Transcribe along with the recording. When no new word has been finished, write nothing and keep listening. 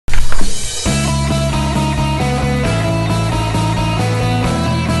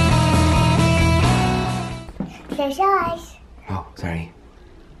Sorry.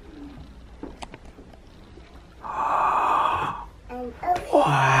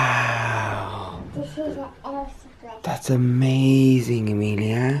 Wow. This is an Elsa. That's amazing,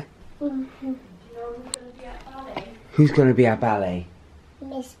 Emilia. Mm-hmm. Who's going to be at ballet?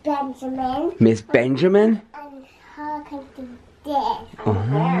 Miss Benjamin. Miss Benjamin? And her can do this. And the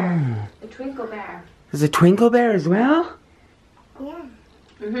bear. The twinkle bear. There's a twinkle bear as well? Yeah.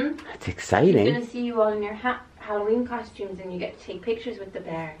 Mm-hmm. That's He's exciting. going to see you all in your Halloween costumes and you get to take pictures with the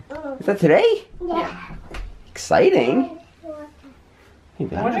bear. Is that today? Yeah. Exciting.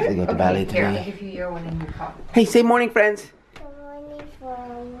 Maybe I'll have to go to ballet Here, I'll today. give you your one in your cup. Hey, say morning, friends. Morning,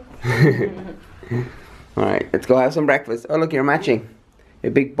 friends. Alright, let's go have some breakfast. Oh, look, you're matching. A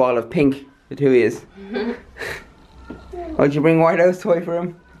big ball of pink, the two of yous. Oh, did you bring White House toy for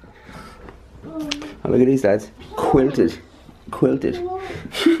him? Oh, look at these lads. Quilted. Quilted.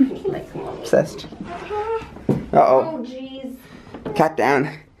 Obsessed. Uh-oh. Oh, jeez. Cat down.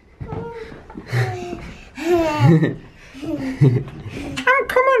 I'm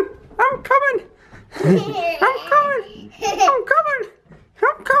coming. I'm coming. I'm coming. I'm coming.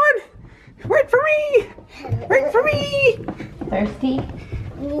 I'm coming. Wait for me. Wait for me. Thirsty?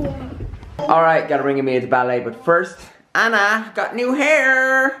 Yeah. Alright, gotta bring Emilia to ballet, but first, Anna got new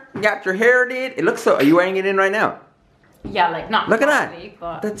hair. You got your hair did. It looks so, are you wearing it in right now? Yeah, like not Look at that. properly,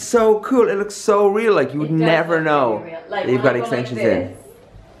 but That's so cool. It looks so real, like you would it does never look know really real. Like, that you've when got I go like extensions in. this.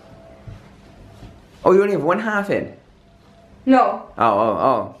 Oh, you only have one half in? No.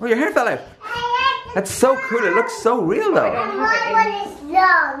 Oh, your hair fell out. That's so cool. It looks so real though. My one is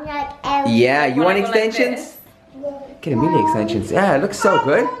long, like Elsa. Yeah, you When want I go like extensions? this. Get Emilia extensions. Yeah, it looks so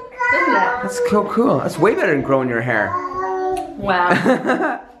good. Doesn't it? That's so cool. That's way better than growing your hair. Wow.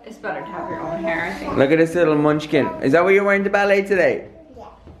 It's better to have your own hair, I think. Look at this little munchkin. Is that what you're wearing to ballet today?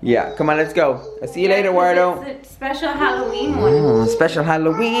 Yeah, come on, let's go. I'll see you later, Eduardo. It's a special Halloween one. Oh, special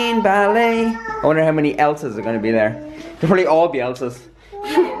Halloween ballet. I wonder how many Elsas are going to be there. They'll probably all be Elsas.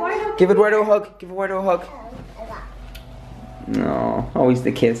 Give Eduardo a hug. Give Eduardo a hug. No, always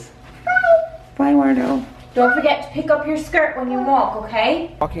the kiss. Bye, Eduardo. Don't forget to pick up your skirt when you walk,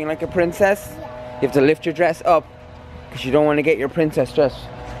 okay? Walking like a princess, you have to lift your dress up because you don't want to get your princess dress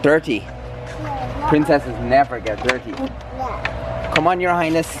dirty. Princesses never get dirty. Come on, Your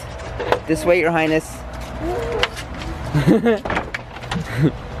Highness. This way, Your Highness.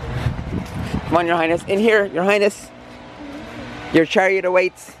 Come on, Your Highness. In here, Your Highness. Your chariot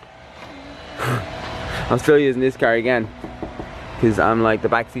awaits. I'm still using this car again because I'm like, the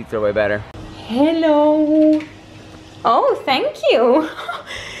back seats are way better. Hello. Oh, thank you.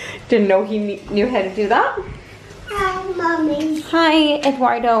 Didn't know he knew how to do that. Hi, Mommy. Hi,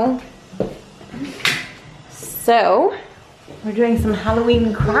 Eduardo. So, we're doing some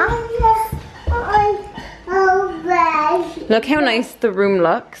Halloween crafts. Look how nice the room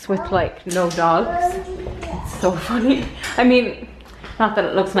looks with like no dogs. It's so funny. I mean, not that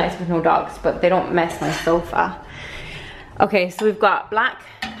it looks nice with no dogs, but they don't mess my sofa. Okay, so we've got black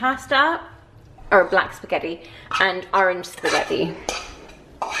pasta, or black spaghetti, and orange spaghetti.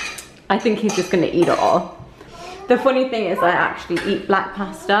 I think he's just gonna eat it all. The funny thing is I actually eat black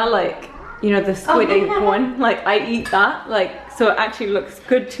pasta, like, you know, the squid ink one. Like, I eat that, like, so it actually looks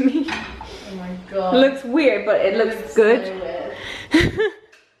good to me. Oh my god. It looks weird, but it looks good. So weird.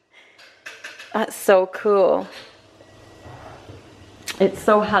 That's so cool. It's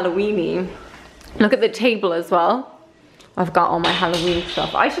so Halloweeny. Look at the table as well. I've got all my Halloween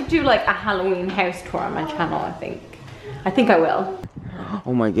stuff. I should do like a Halloween house tour on my channel, I think. I think I will.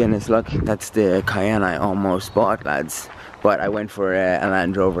 Oh my goodness, look, that's the Cayenne I almost bought, lads. But I went for a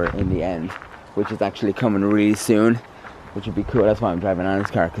Land Rover in the end, which is actually coming really soon, which would be cool. That's why I'm driving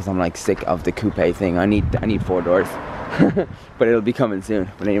Anna's car, because I'm like sick of the coupe thing. I need 4 doors. But it'll be coming soon.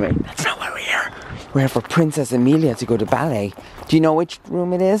 But anyway, that's not why we're here. We're here for Princess Emilia to go to ballet. Do you know which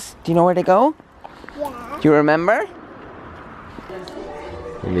room it is? Do you know where to go? Yeah. Do you remember?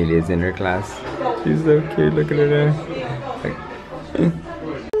 Emilia's in her class. She's so cute, look at her there.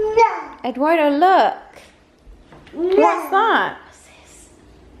 Eduardo, look. What's that?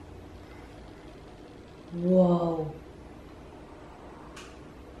 Whoa.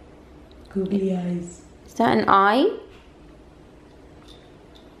 Googly eyes. Is that an eye?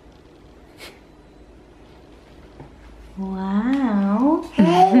 Wow.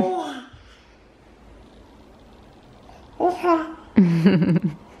 What is that?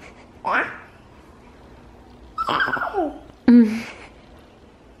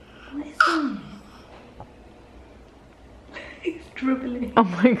 He's dribbling. Oh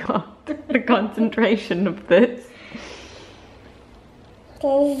my god, the concentration of this.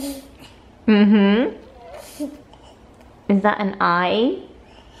 Mm-hmm. Is that an eye?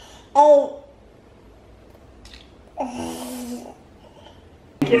 Oh. Is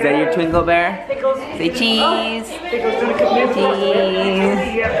that your twinkle bear? Say cheese. Cheese.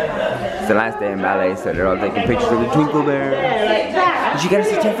 It's the last day in ballet, so they're all taking pictures of the twinkle bear. Did you get a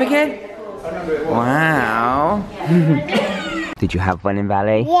certificate? Wow. Did you have fun in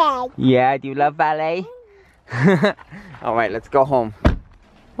ballet? Yeah. Yeah, do you love ballet? Alright, let's go home.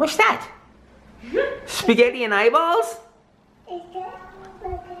 What's that? Spaghetti and eyeballs?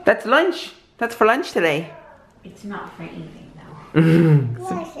 That's lunch. That's for lunch today. It's not for eating though.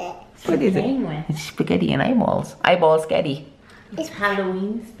 What's it? What is it? Playing with. It's spaghetti and eyeballs. Eyeball spaghetti. It's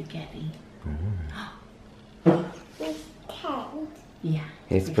Halloween spaghetti. Pretend. Yeah.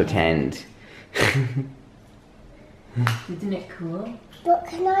 It's pretend. Isn't it cool? But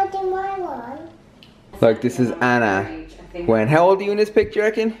can I do my one? Look, this is Anna. When? How old are you in this picture, you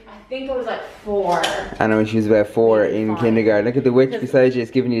reckon? I think I was like 4. Anna when she was about 4 in kindergarten. Look at the witch beside you,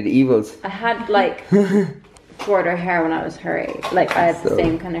 it's giving you the evils. I had like shorter hair when I was her age. Like I had the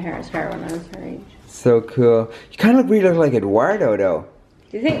same kind of hair as her when I was her age. So cool. You kind of really look like Eduardo though.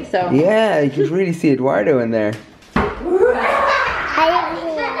 Do you think so? Yeah, you can really see Eduardo in there.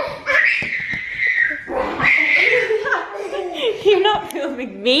 You're not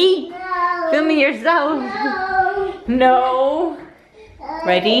filming me. No. Filming yourself. No. No.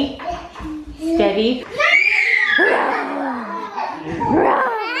 Ready? Steady.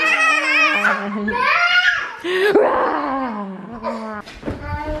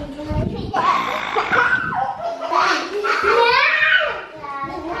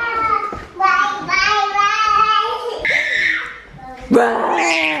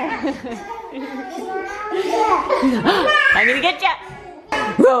 I'm gonna get ya.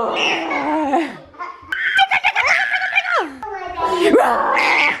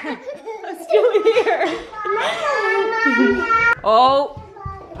 I'm still here. Oh.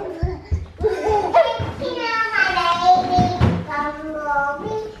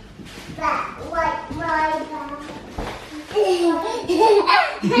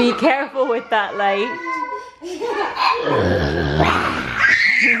 Be careful with that light.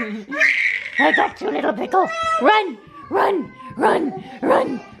 I got you, little pickle. Run, run, run,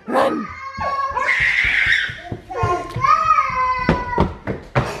 run, run.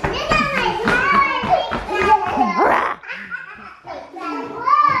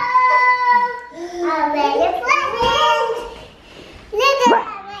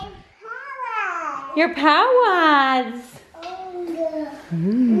 Your powers.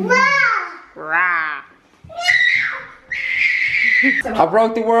 I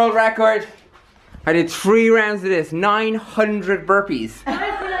broke the world record. I did 3 rounds of this, 900 burpees.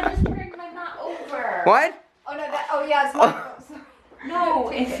 I just turned my mat over. What? Oh no, oh yeah, it's not. No,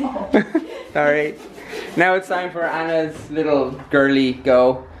 it's not. Alright. Now it's time for Anna's little girly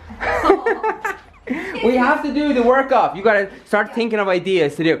go. We have to do the work off. You gotta start thinking of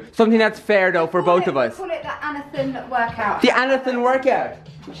ideas to do. Something that's fair though for both of us. Call it the Anathan workout. The Anathan workout.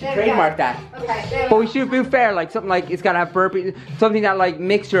 We should trademark that. Okay. But we should do fair, like something like it's gotta have burpees, something that like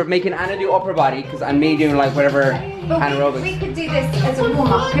mixture of making Anna do upper body, because I'm me doing like whatever anaerobics. We could do this as a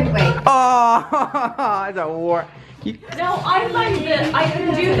warm up, couldn't we? Oh, it's a war. No, I find that I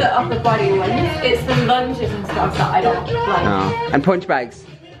can do the upper body ones. It's the lunges and stuff that I don't like. No. And punch bags.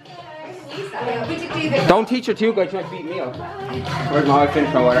 We could do this. Don't teach her too good, she might beat me up. Where's my wife?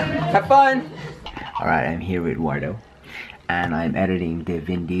 Finish my water. Have fun! Alright, I'm here with Eduardo. And I'm editing the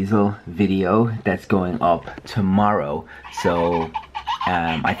Vin Diesel video that's going up tomorrow. So,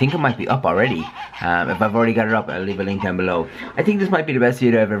 I think it might be up already. If I've already got it up, I'll leave a link down below. I think this might be the best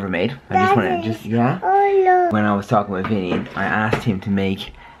video I've ever made. I just want to, yeah? When I was talking with Vinny, I asked him to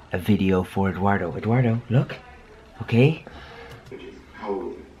make a video for Eduardo. Eduardo, look. Okay? How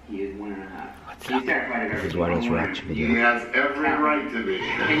old? He is 1.5. This is Eduardo's reaction video. He has every right to be.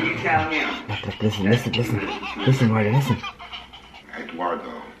 Can you tell him? Look, listen, listen, listen. Listen, Eduardo, listen.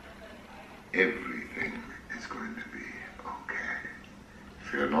 Eduardo, everything is going to be okay.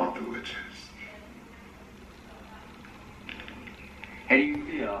 Fear not the witches. How do you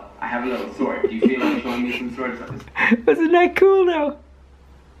feel? I have a little sword. Do you feel like showing me some sword stuff? Wasn't that cool though?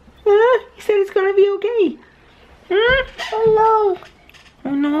 He said it's gonna be okay. Oh no.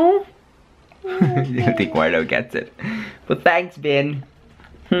 Oh no. I don't think Eduardo gets it. But thanks, Ben.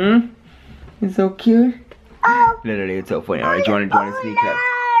 It's so cute. Oh. Literally, it's so funny. Alright, do you want to sneak clip?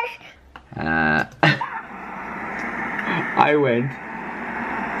 I went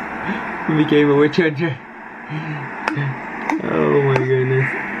and became a witch hunter. Oh my goodness.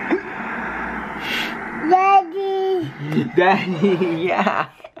 Daddy. Daddy, yeah.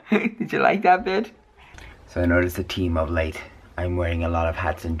 Did you like that bit? So I noticed a theme of late. I'm wearing a lot of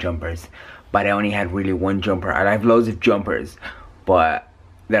hats and jumpers, but I only had really one jumper. And I have loads of jumpers, but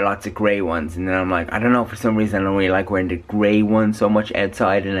there are lots of grey ones. And then I'm like, I don't know, for some reason I don't really like wearing the grey one so much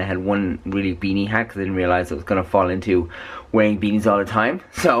outside. And I had one really beanie hat because I didn't realize I was gonna fall into wearing beanies all the time.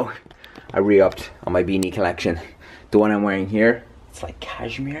 So I re-upped on my beanie collection. The one I'm wearing here, it's like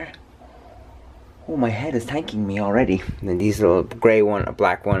cashmere. Oh, my head is thanking me already. And then these little grey one, a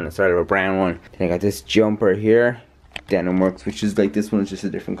black one, a sort of a brown one. Then I got this jumper here, Denim Works, which is like this one, is just a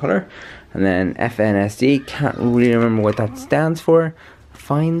different color. And then FNSD, can't really remember what that stands for.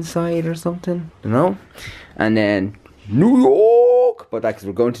 Fine Side or something, don't know. And then New York, but that's because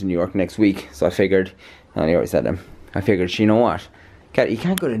we're going to New York next week. So I figured, I already said them. I figured, you know what? You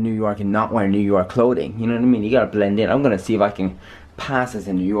can't go to New York and not wear New York clothing. You know what I mean? You gotta blend in. I'm gonna see if I can pass as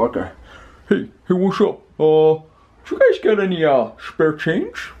a New Yorker. Hey, what's up? Did you guys get any spare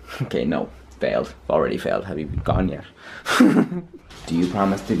change? Okay, no, failed. Already failed. Have you gone yet? Do you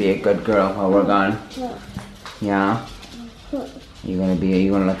promise to be a good girl while we're gone? Yeah. You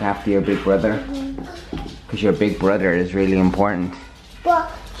gonna look after your big brother? Because your big brother is really important.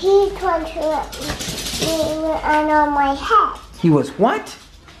 But he's trying to let me on my head. He was what?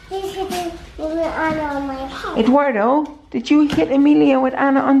 He's hitting me on my head. Eduardo, did you hit Emilia with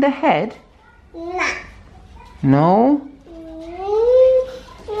Anna on the head? Nah. No?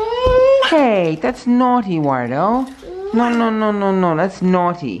 Hey, that's naughty, Eduardo. No, that's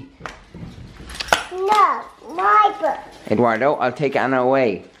naughty. No, my book. Eduardo, I'll take Anna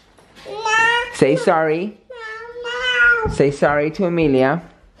away. No. Say sorry. No. Say sorry to Emilia.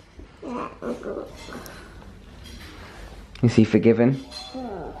 Is he forgiven?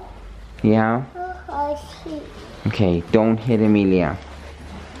 Yeah? Okay, don't hit Emilia.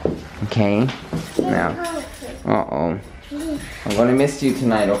 Okay? Now. Uh-oh. I'm gonna miss you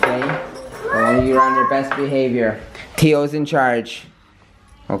tonight, okay? I want you on your best behavior. Tio's in charge.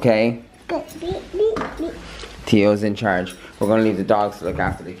 Okay? Tio's in charge. We're gonna leave the dogs to look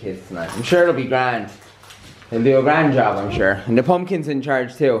after the kids tonight. I'm sure it'll be grand. They'll do a grand job, I'm sure. And the pumpkin's in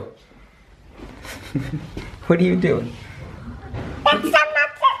charge too. What are you doing? That's a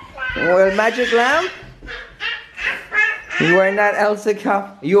magic lamp. Well, magic lamp? Are you wearing that Elsa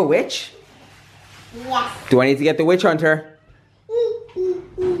cup? Are you a witch? Yes. Do I need to get the witch hunter? Oh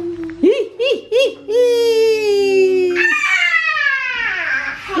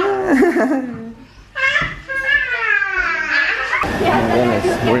my goodness,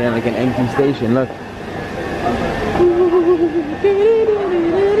 we're in like an empty station, look.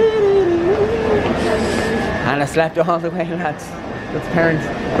 Anna slept all the way, lads. That's parents.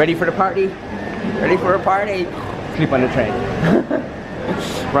 Ready for the party? Ready for a party? Sleep on the train.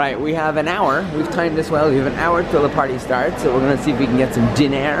 Right, we have an hour. We've timed this well. We have an hour till the party starts, so we're gonna see if we can get some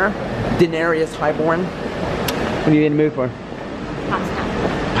dinner. Dinerius highborn. What are you in the mood for? Pasta.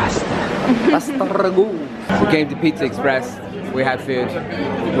 Pasta ragu. We came to Pizza Express. We had food.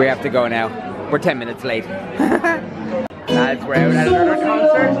 We have to go now. We're 10 minutes late. Lads, we're out at another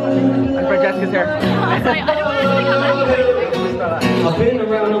concert. And Francesca's here. I've been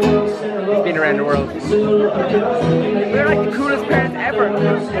around the world. He's been around the world. We're like the coolest parents ever. Is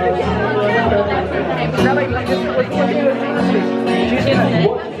that like this?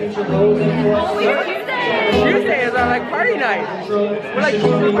 Tuesday is our like party night. We're like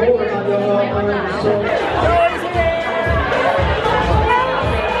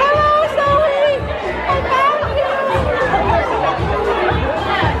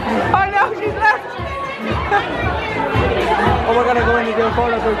oh, we're gonna go in and do a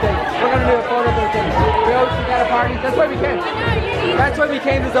photo booth thing. We're gonna do a photo booth thing. We always got a party. That's why we came. That's why we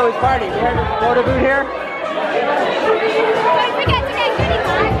came to Zoe's party. We had a photo booth here. Don't forget to get goodie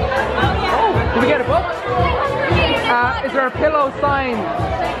bags. Oh, did we get a book? Is there a pillow sign?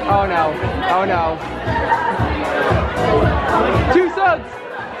 Oh no. Oh no. 2 subs.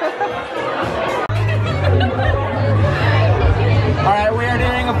 Alright, we are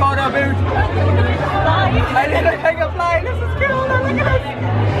doing a photo booth. I did a thing of flying. This is cool. Look at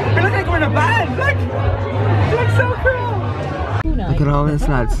us. We look like we're in a band. Look. It looks so cool. Look at all this,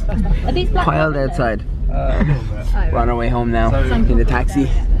 lads. Piled outside. We're on our way home now in the taxi.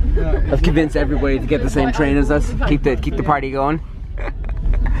 I've convinced everybody to get the same train as us. Keep the party going.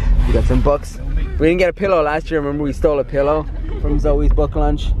 We got some books. We didn't get a pillow last year. Remember, we stole a pillow from Zoe's book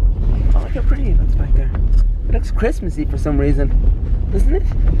lunch. Oh, look how pretty it looks back there. It looks Christmassy for some reason, doesn't it?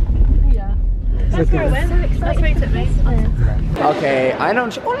 Yeah. That's where I went. That's where you took me. Okay, I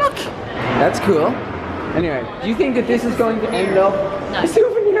don't. Oh look, that's cool. Anyway, do you think that this is going to end up a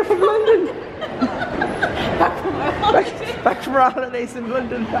souvenir from London? Back from our holidays in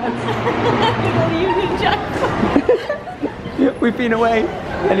London, fans. We've been away.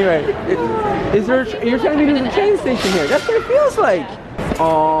 Anyway, you're telling me there's a train station here? That's what it feels like.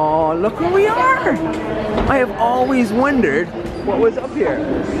 Oh, look where we are. I have always wondered what was up here.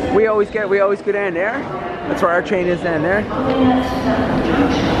 We always go down there. That's where our train is, down there.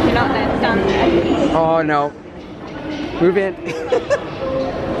 You're not allowed to stand there. Oh no. Move in.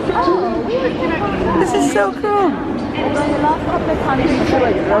 This is so cool. I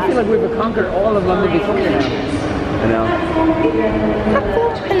feel like we've conquered all of London Victoria now. I know.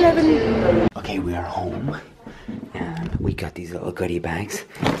 11. Okay, we are home. We got these little goodie bags.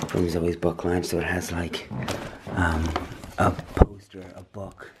 Room's always book lunch, so it has like a poster, a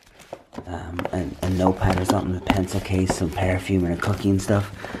book, a notepad or something, a pencil case, some perfume, and a cookie and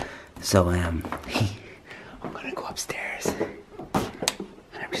stuff. So I'm gonna go upstairs and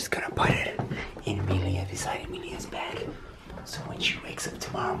I'm just gonna put it in Emilia, beside Emilia's bed. So when she wakes up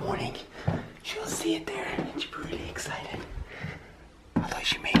tomorrow morning, she'll see it there and she'll be really excited. Although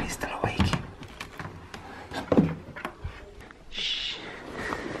she may be still awake. Shh.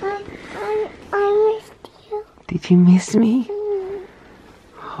 I missed you. Did you miss me?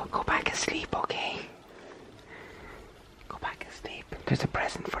 Oh, go back and sleep, okay? Go back and sleep. There's a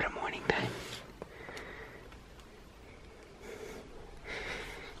present for the morning time.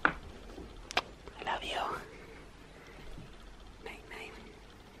 I love you. Night, night.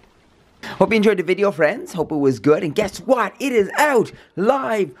 Hope you enjoyed the video, friends. Hope it was good. And guess what? It is out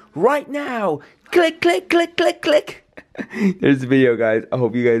live right now. Click, click, click, click, click. There's the video, guys. I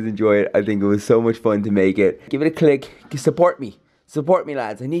hope you guys enjoy it. I think it was so much fun to make it. Give it a click. Support me. Support me,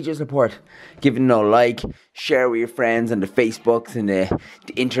 lads. I need your support. Give it a like. Share with your friends on the Facebooks and the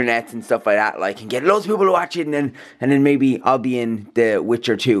internets and stuff like that. Like, and get loads of people to watch it. And then maybe I'll be in the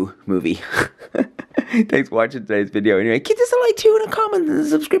Witcher 2 movie. Thanks for watching today's video. Anyway, give us a like too and a comment and the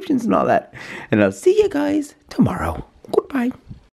subscriptions and all that. And I'll see you guys tomorrow. Goodbye.